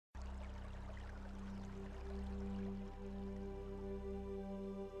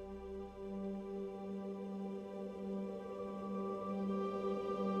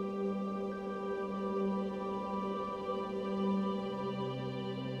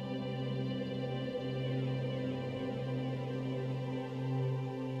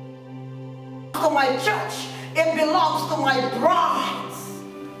to my church. It belongs to my bride.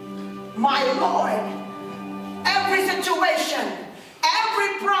 My Lord, every situation,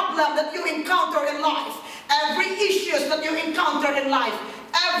 every problem that you encounter in life, every issues that you encounter in life,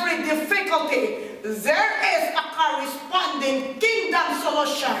 every difficulty, there is a corresponding kingdom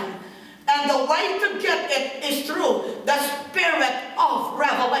solution. And the way to get it is through the spirit of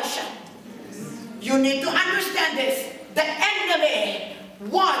revelation. You need to understand this. The enemy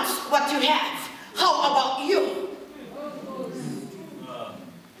wants what you have. How about you?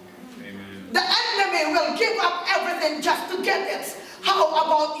 The enemy will give up everything just to get it. How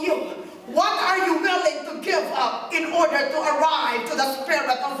about you? What are you willing to give up in order to arrive to the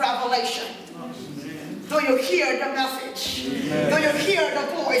spirit of revelation? Do you hear the message? Do you hear the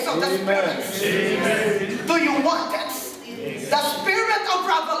voice of the Spirit? Do you want it? The spirit of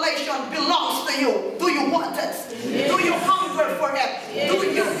revelation belongs to you. Do you want it? Do you hunger for it? Do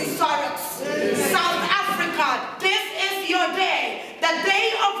you desire it? South Africa, this is your day. The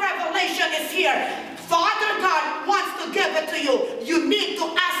day of revelation is here. Father God wants to give it to you. You need to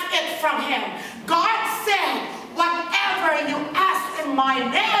ask it from Him. God said, whatever you ask in my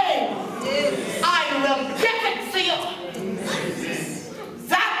name, I will give it to you.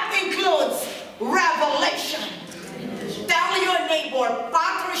 That includes revelation. Tell your neighbor,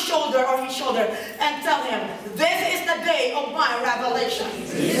 pat her shoulder or his shoulder, and tell him, this is the day of my revelation.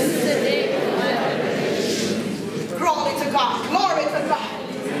 This is the day of my revelation. Glory to God. Glory to God.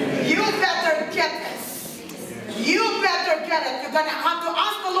 You better get this. You better get it. You're going to have to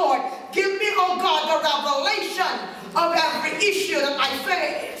ask the Lord, give me, oh God, the revelation of every issue that I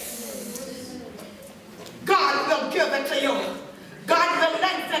face. God will give it to you. God will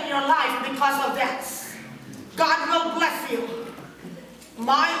lengthen your life because of that. God will bless you.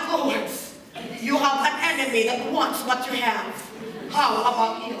 My Lord, you have an enemy that wants what you have. How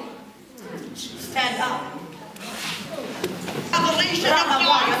about you? Stand up. Revelation of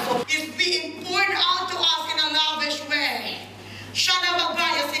God is being poured out to us in a lavish way.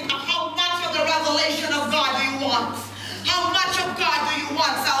 How much of the revelation of God do you want? How much of God do you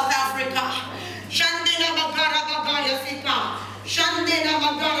want, South Africa?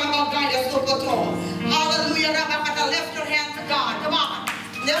 Hallelujah. Lift your hand to God. Come on.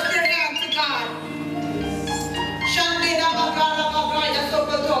 Lift your hand to God.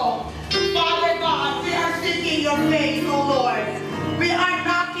 Father God, we are seeking your face, oh Lord. We are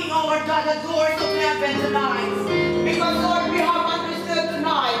knocking, oh Lord God, the doors of heaven tonight. Because, Lord, we have understood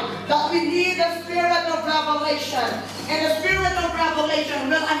tonight that we need the spirit of revelation. And the spirit of revelation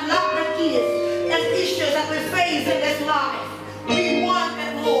will unlock the keys and issues that we face in this life. We want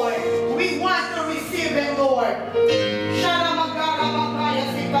it, Lord. We want to receive it, Lord. Shana Magara Bagaya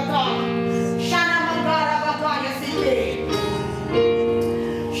Sikata. Shana Magara Bagaya Siki.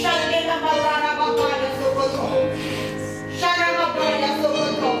 Shana Magara Bagaya Sokoto. Shana Magaya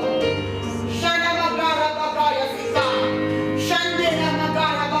Sokoto. Shana Magara Bagaya Sika. Shana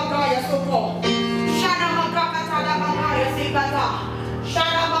Magara Bagaya Soko. Shana Magara Bagaya Sikata.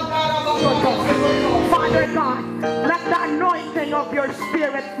 Shana Magara Bagaya. Father God, let the anointing of your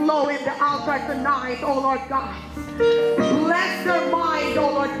spirit flow in the altar tonight, oh Lord God. Bless their mind,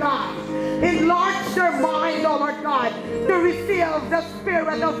 oh Lord God. Enlarge their mind, oh Lord God, to receive the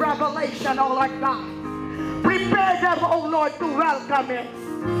spirit of revelation, oh Lord God. Prepare them, oh Lord, to welcome it.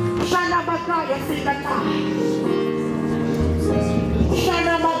 Shana Magaya Sikata.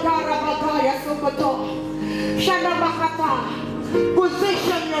 Shana Magara Magaya Sukoto. Shana Makata.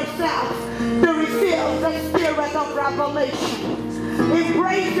 Position yourself to receive the spirit of revelation.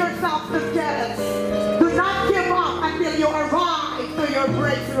 Embrace yourself to get it. Do not give up until you arrive to your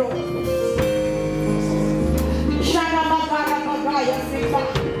breakthrough. Shana Magara Magaya Sika.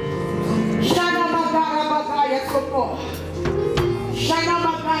 Shana Magara Magaya Soko. Shana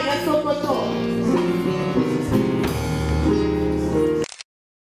Magaya Sokoto.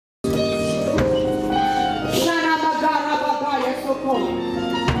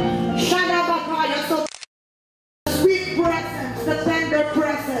 The sweet presence, the tender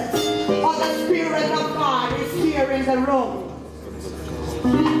presence of the Spirit of God is here in the room.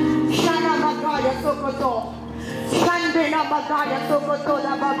 Shana Magaya Sokoto. Shandina Magaya Sokoto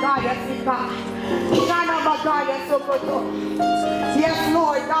da Magaya Sika. Shana Magaya Sokoto. Yes,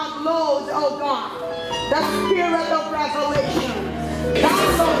 Lord, download, oh God, the spirit of revelation.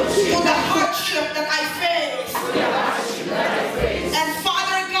 Download the hardship that I face. And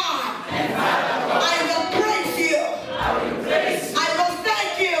Father God, I will praise you. I will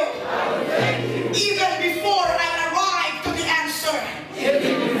thank you. Even before I arrive to the answer.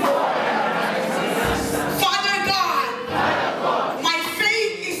 Father God, my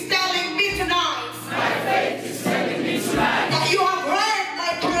faith is telling me tonight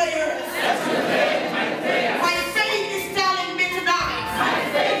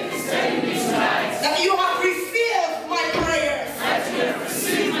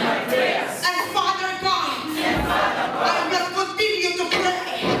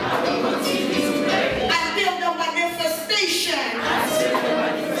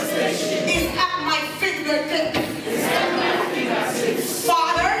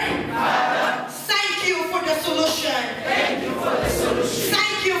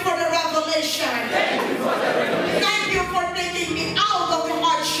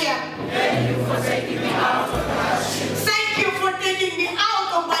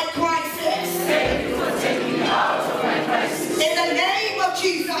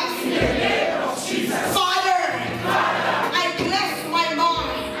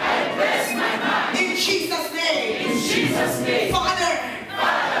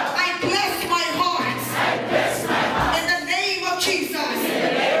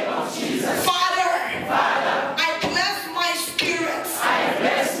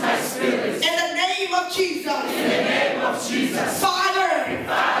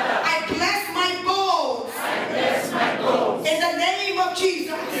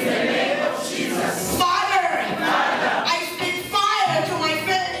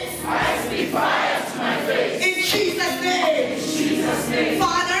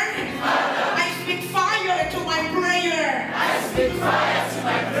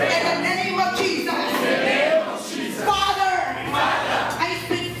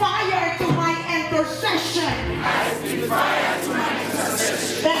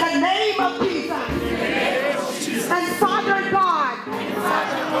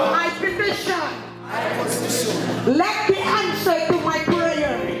Let the answer to my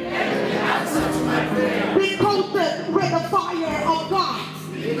prayer be coated with the fire of God.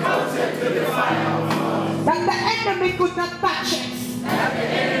 That the enemy could not touch it.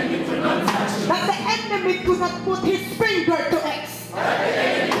 That the enemy could not put his finger to it.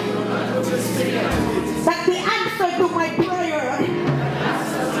 That the answer to my prayer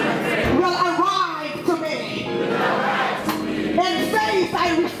will arrive to me. In faith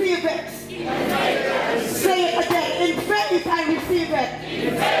I receive it. Say it again. In faith I receive it.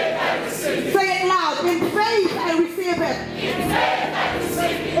 Say it loud. In faith I receive it.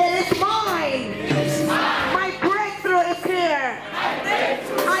 It is mine. My breakthrough is here.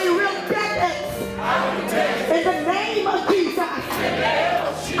 I will get it. In the name of Jesus.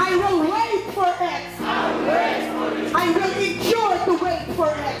 I will wait for it. I will endure to wait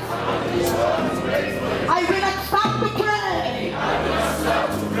for it. I will not stop to pray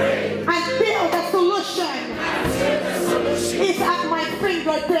until the solution is at my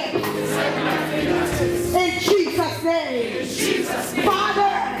fingertips. In Jesus' name.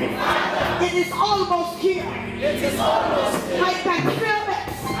 Father, it is almost here. I can feel it.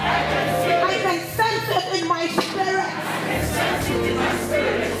 I can sense it in my spirit.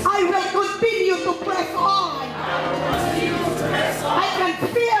 I will continue to press on. I can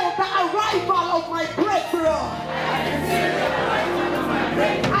feel the arrival of my breakthrough.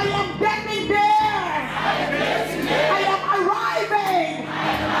 I am getting there. I am arriving.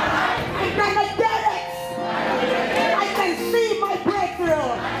 I'm gonna get it. I can see my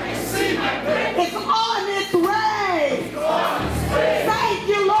breakthrough. It's on its way. Thank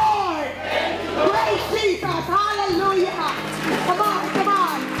you, Lord. Praise Jesus. Hallelujah. Come on, come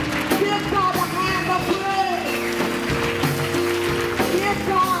on. Give God a hand of praise. Give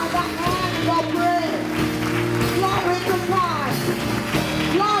God a hand of praise. Glory to God.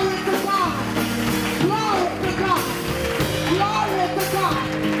 Glory to God. Glory to God. Glory to God.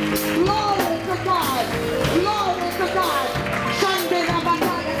 Glory to God. Glory to God. Shandela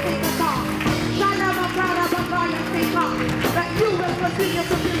Bakaya Sikata. Shana Bakara Bakaya Sika. That you will continue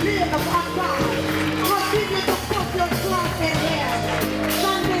to believe upon God. Continue to put your trust in Him.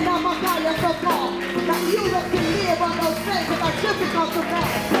 Shandela Bakaya Sika. That you will believe on those things that are difficult to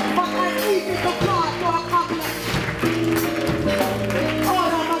bear, but are easy to God to accomplish.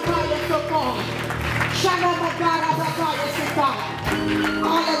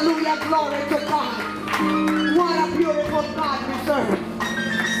 Hallelujah, glory to God. What a beautiful God we serve.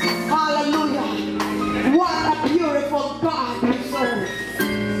 Hallelujah. What a beautiful God we serve.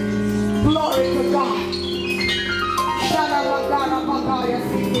 Glory to God. Shana Bagara Bagaya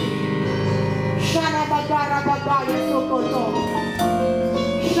Siki. Shana Bagara Bagaya Sokoto.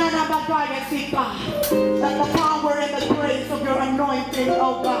 Shana Bagaya Sika. That the power and the grace of your anointing,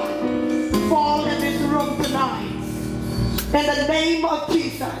 oh God, fall in this room tonight. In the name of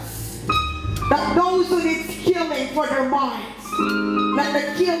Jesus. That those who need healing for their minds, let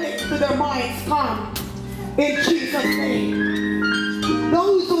the healing to their minds come. In Jesus' name.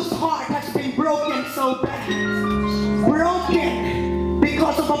 Those whose heart has been broken so bad. Broken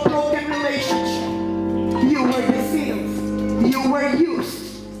because of a broken relationship. You were deceived. You were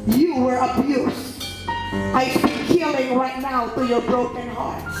used. You were abused. I speak healing right now to your broken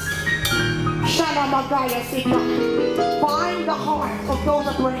hearts. Shana Magaya Sika. Find the hearts of those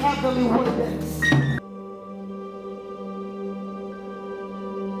that were heavily wounded.